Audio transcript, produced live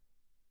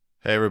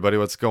Hey everybody,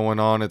 what's going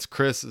on? It's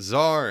Chris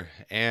Czar,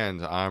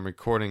 and I'm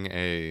recording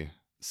a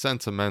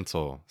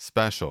Sentimental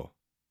special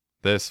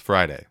this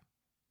Friday,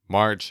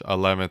 March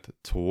 11th,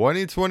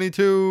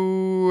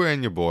 2022.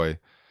 And your boy,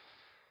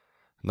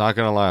 not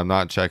gonna lie, I'm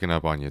not checking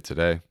up on you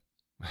today.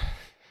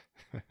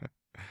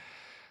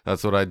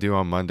 That's what I do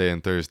on Monday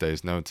and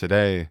Thursdays. No,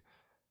 today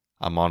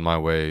I'm on my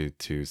way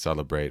to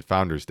celebrate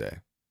Founders Day.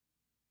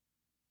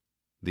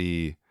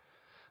 The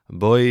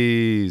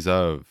boys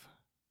of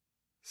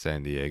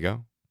San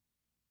Diego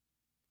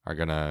are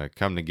going to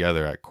come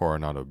together at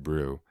Coronado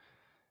Brew.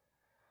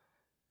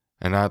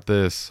 And at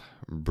this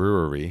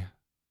brewery,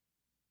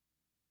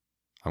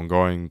 I'm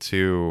going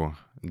to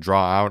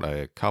draw out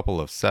a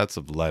couple of sets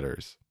of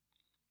letters.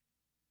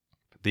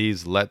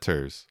 These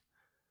letters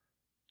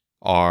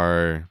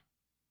are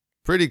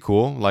pretty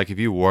cool. Like if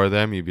you wore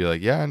them, you'd be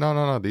like, yeah,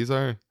 no, these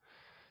are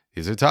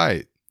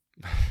tight.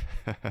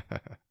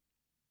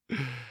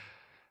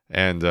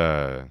 And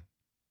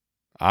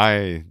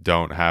I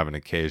don't have an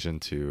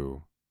occasion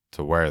to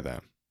wear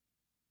them.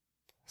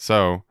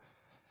 So,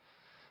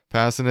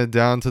 passing it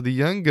down to the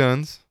young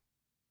guns.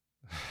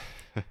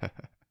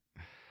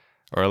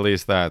 Or at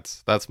least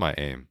that's my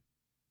aim.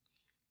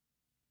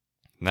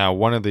 Now,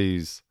 one of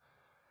these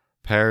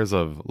pairs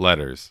of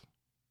letters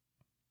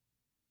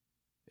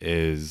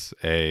is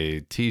a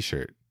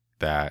t-shirt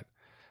that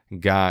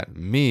got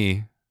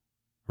me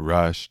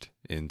rushed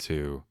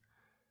into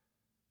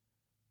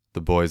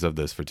the boys of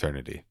this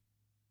fraternity.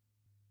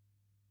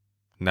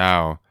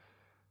 Now,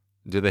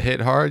 do they hit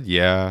hard?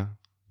 Yeah.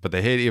 But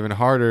they hit even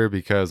harder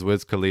because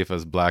Wiz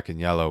Khalifa's Black and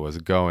Yellow was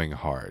going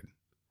hard.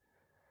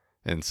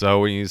 And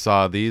so when you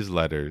saw these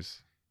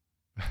letters,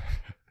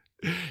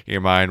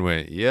 your mind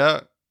went, yeah,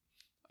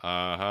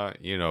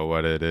 you know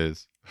what it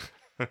is.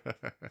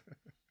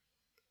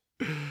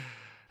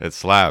 It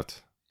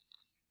slapped.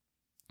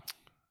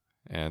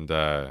 And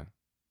there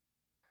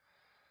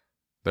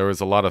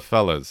was a lot of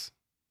fellas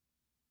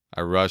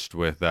I rushed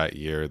with that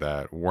year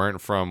that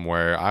weren't from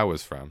where I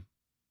was from.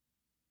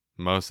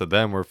 Most of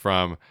them were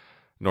from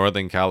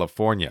Northern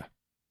California.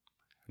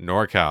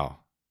 NorCal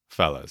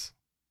fellas.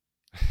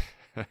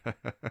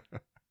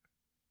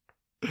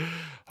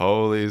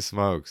 Holy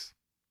smokes.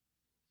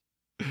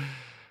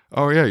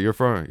 Oh yeah, you're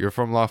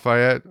from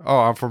Lafayette?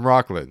 Oh, I'm from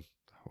Rockland.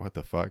 What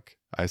the fuck?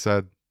 I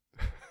said.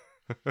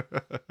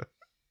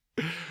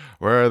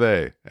 Where are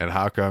they? And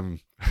how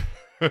come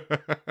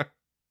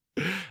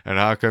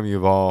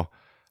you've all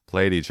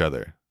played each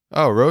other?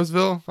 Oh,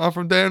 Roseville? I'm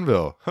from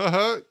Danville.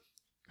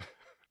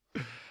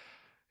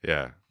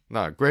 Yeah,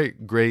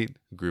 great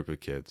group of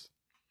kids.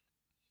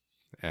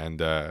 And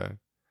the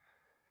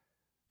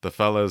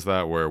fellas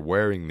that were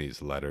wearing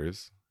these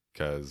letters,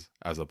 because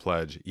as a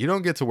pledge, you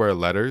don't get to wear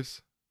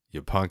letters,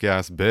 you punk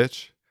ass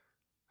bitch.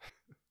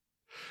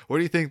 What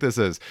do you think this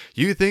is?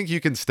 You think you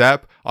can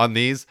step on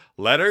these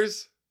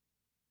letters?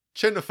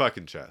 Chin to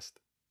fucking chest.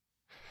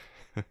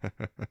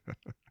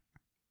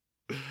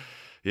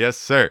 Yes,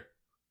 sir.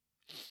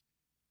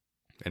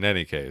 In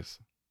any case,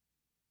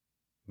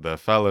 the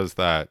fellas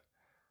that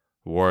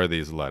wore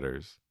these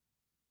letters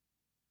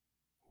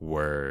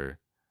were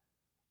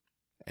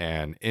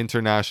an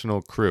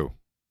international crew.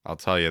 I'll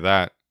tell you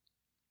that.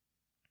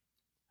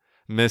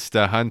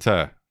 Mr.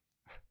 Hunter.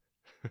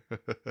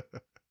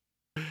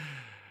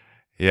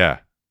 Yeah.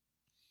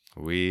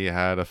 We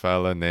had a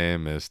fella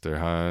named Mr.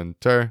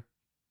 Hunter,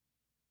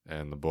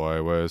 and the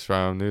boy was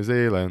from New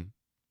Zealand.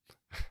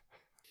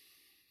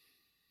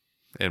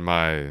 In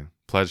my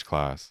pledge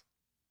class,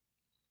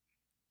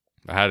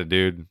 I had a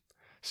dude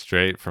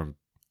straight from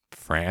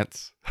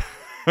France.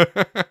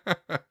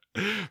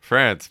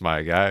 France,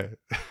 my guy.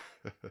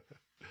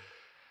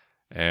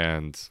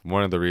 And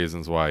one of the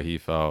reasons why he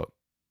felt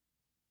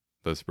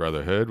this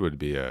brotherhood would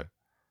be a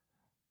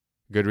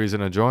good reason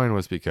to join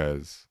was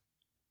because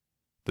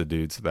the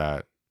dudes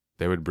that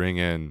they would bring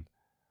in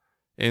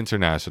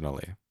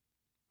internationally.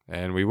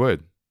 And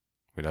we'd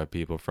have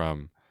people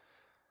from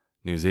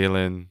New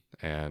Zealand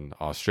and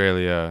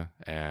Australia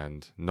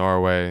and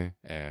Norway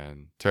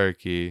and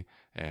Turkey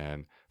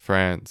and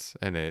France,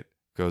 and it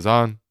goes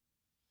on.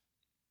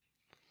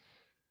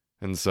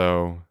 And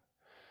so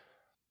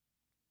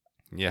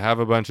you have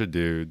a bunch of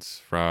dudes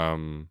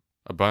from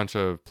a bunch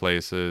of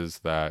places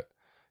that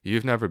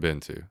you've never been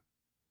to.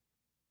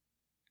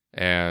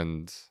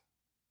 And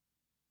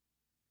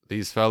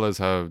these fellas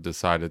have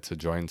decided to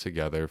join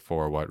together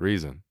for what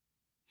reason?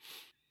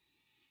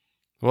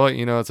 Well,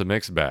 it's a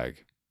mixed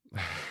bag.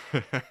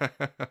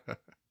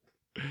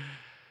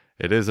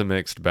 It is a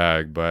mixed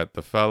bag, but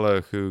the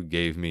fella who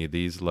gave me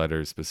these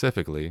letters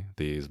specifically,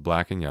 these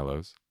black and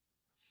yellows,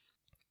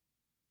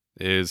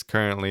 is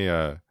currently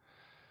a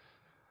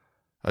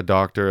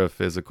doctor of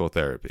physical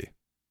therapy.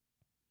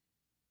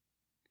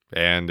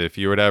 And if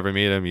you were to ever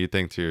meet him, you'd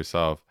think to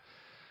yourself,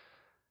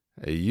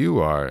 you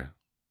are,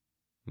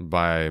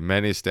 by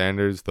many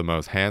standards, the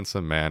most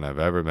handsome man I've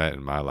ever met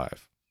in my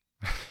life.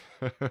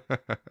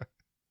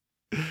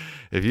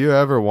 If you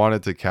ever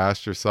wanted to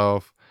cast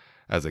yourself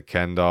as a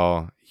Ken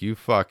doll, you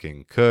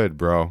fucking could,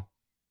 bro.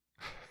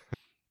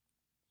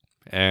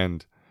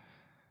 And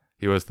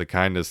he was the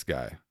kindest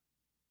guy.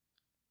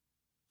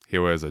 He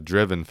was a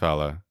driven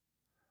fella.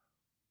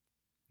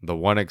 The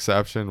one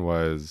exception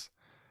was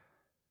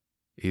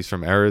he's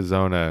from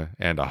Arizona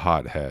and a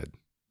hothead.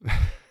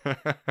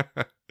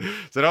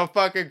 So don't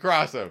fucking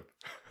cross him.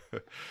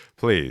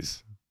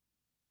 Please.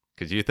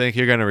 Because you think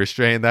you're going to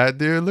restrain that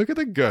dude? Look at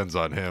the guns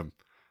on him.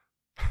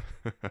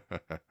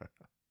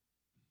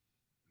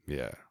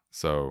 Yeah.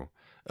 So,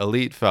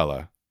 elite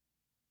fella.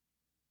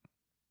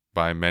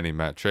 By many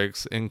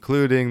metrics,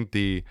 including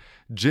the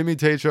Jimmy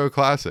Tate Show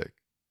Classic.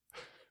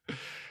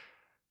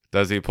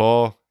 Does he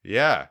pull?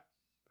 Yeah.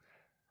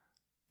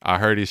 I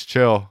heard he's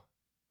chill.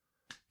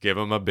 Give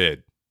him a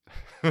bid.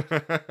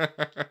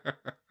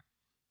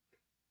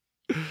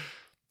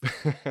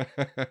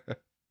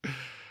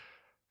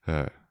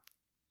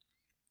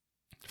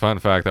 Fun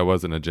fact, that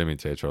wasn't a Jimmy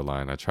Tate Show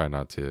line. I try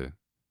not to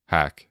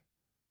hack.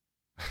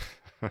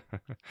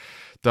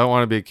 Don't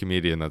want to be a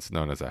comedian that's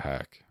known as a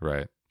hack,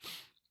 right?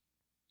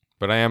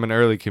 But I am an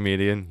early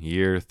comedian,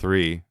 year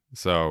 3.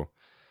 So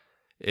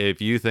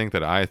if you think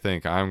that I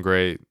think I'm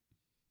great,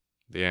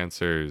 the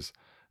answer is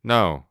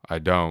no, I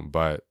don't.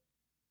 But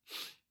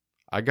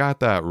I got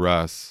that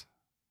Russ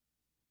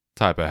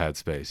type of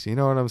headspace. You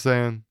know what I'm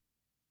saying?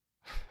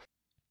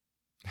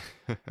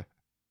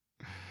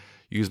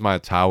 Use my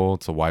towel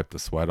to wipe the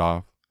sweat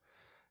off.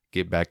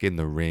 Get back in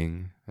the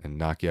ring and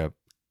knock your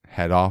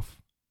head off.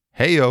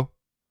 Hey, yo.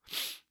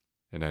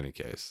 In any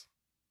case.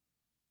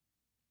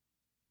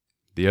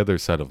 The other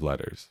set of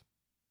letters.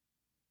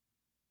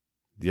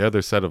 The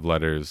other set of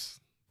letters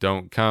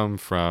don't come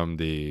from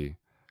the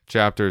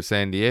chapter of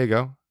San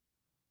Diego.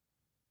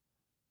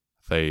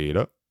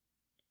 Theta.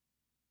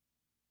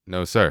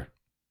 No, sir.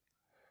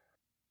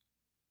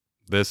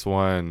 This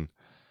one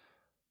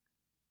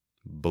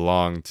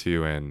belonged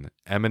to an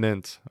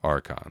eminent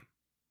archon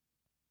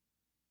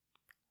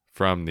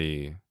from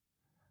the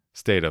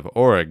state of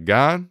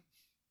Oregon.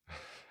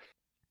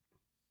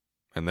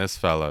 And this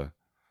fella,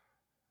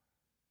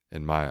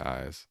 in my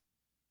eyes,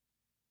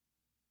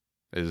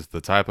 is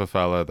the type of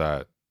fella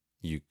that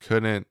you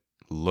couldn't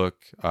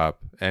look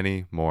up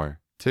any more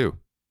to.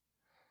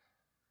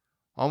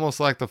 Almost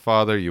like the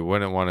father you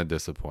wouldn't want to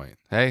disappoint.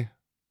 Hey,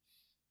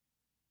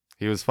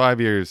 he was 5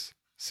 years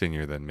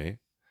senior than me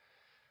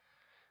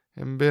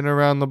and been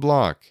around the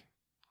block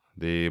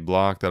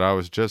that I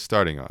was just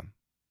starting on.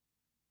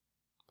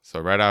 So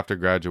right after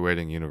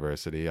graduating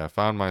university, I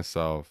found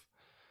myself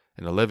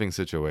in a living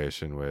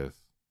situation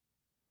with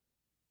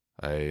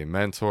a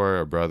mentor,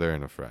 a brother,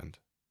 and a friend.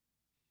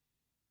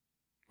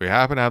 We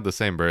happened to have the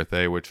same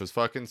birthday, which was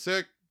fucking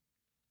sick.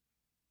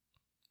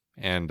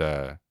 And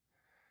the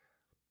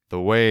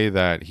way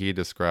that he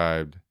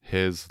described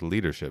his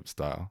leadership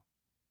style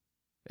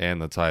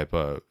and the type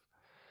of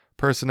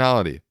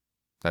personality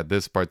that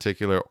this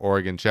particular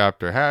Oregon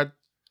chapter had,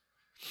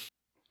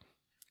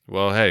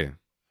 well, hey,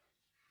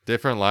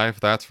 different life,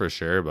 that's for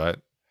sure, but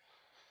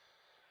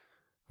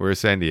we're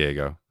San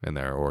Diego and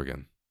they're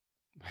Oregon.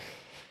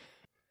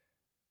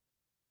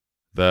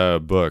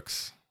 The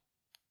books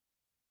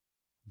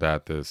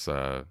that this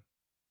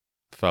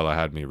fella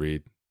had me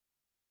read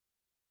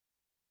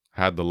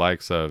had the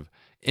likes of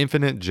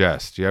Infinite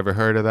Jest. You ever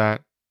heard of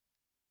that?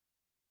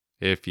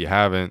 If you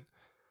haven't,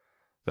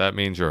 that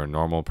means you're a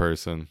normal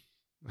person.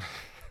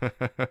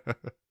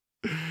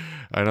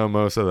 I know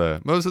most of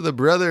the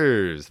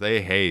brothers,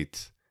 they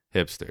hate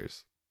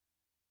hipsters.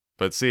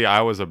 But see,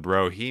 I was a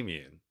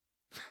brohemian.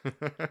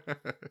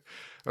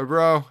 A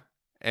bro,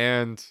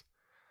 and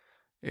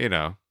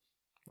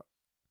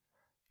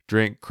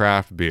drink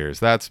craft beers.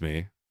 That's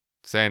me.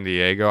 San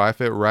Diego, I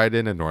fit right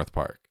into North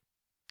Park.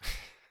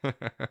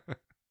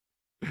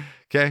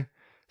 Okay?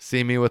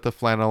 See me with a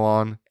flannel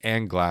on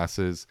and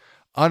glasses,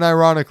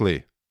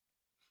 unironically.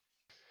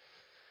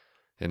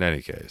 In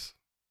any case,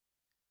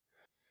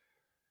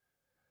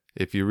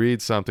 if you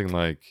read something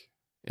like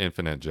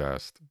Infinite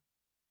Jest,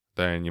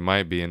 then you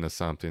might be into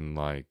something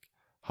like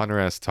Hunter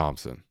S.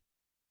 Thompson.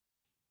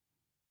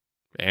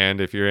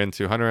 And if you're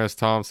into Hunter S.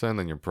 Thompson,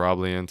 then you're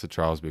probably into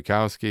Charles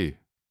Bukowski.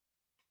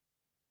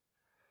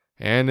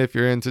 And if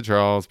you're into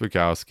Charles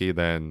Bukowski,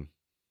 then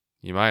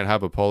you might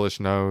have a Polish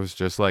nose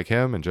just like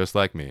him and just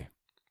like me.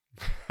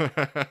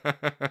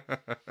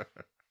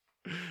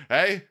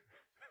 Hey?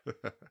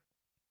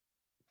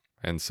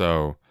 And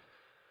so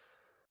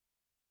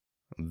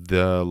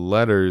the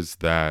letters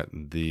that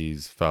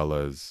these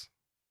fellas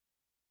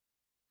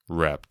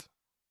repped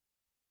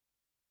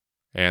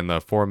and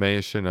the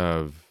formation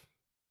of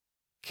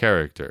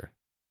character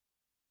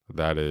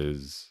that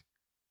is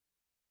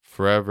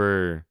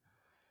forever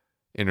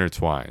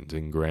intertwined,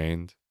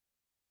 ingrained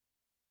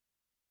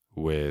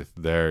with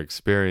their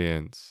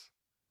experience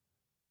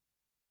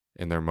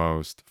in their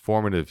most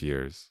formative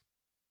years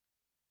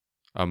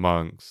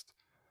amongst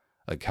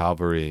a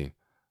cavalry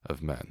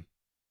of men.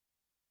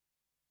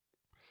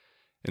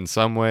 In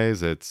some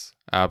ways, it's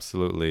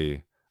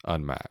absolutely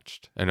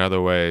unmatched. In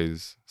other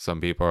ways,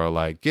 some people are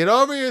like, get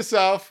over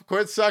yourself,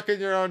 quit sucking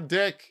your own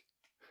dick.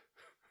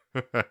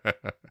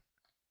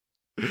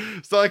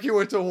 It's not like you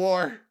went to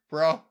war.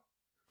 bro.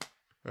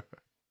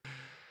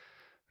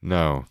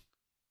 No.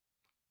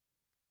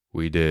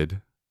 We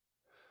did.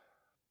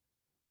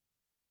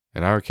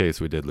 In our case,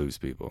 we did lose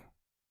people.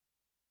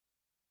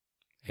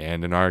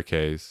 And in our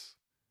case,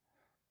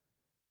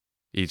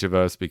 each of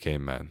us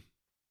became men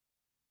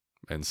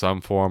in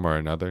some form or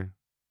another.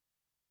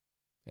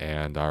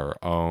 And our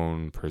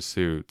own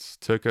pursuits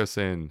took us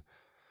in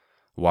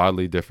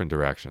wildly different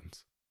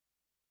directions.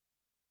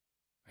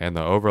 And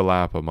the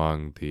overlap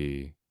among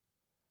the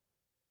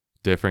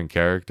different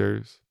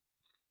characters,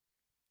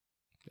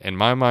 in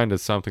my mind,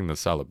 is something to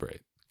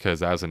celebrate.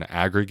 Because as an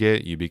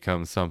aggregate, you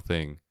become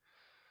something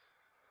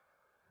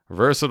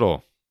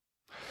versatile.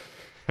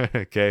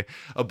 Okay?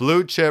 A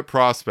blue chip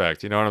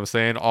prospect, you know what I'm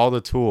saying? All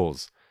the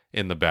tools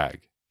in the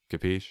bag.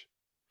 Capiche?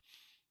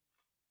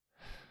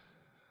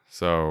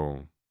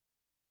 So,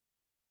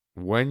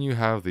 when you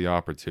have the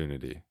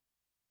opportunity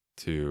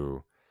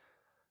to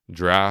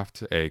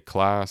draft a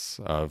class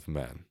of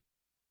men,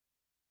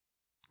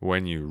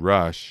 when you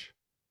rush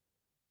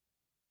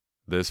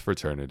this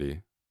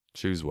fraternity,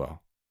 choose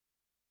well.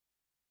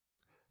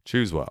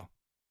 Choose well.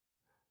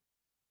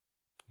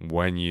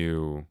 When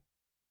you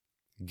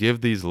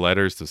give these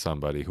letters to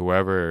somebody,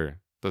 whoever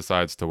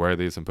decides to wear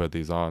these and put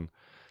these on,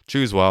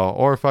 choose well,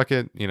 or fuck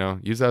it,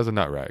 use it as a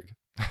nut rag.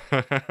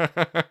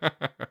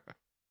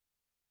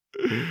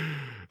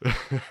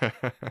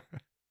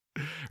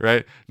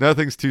 Right?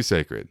 Nothing's too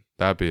sacred.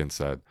 That being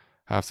said,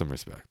 have some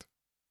respect.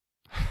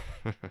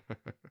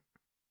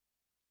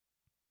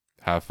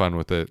 Have fun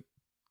with it.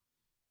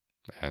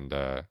 And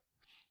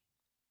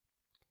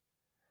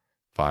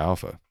Phi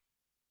Alpha.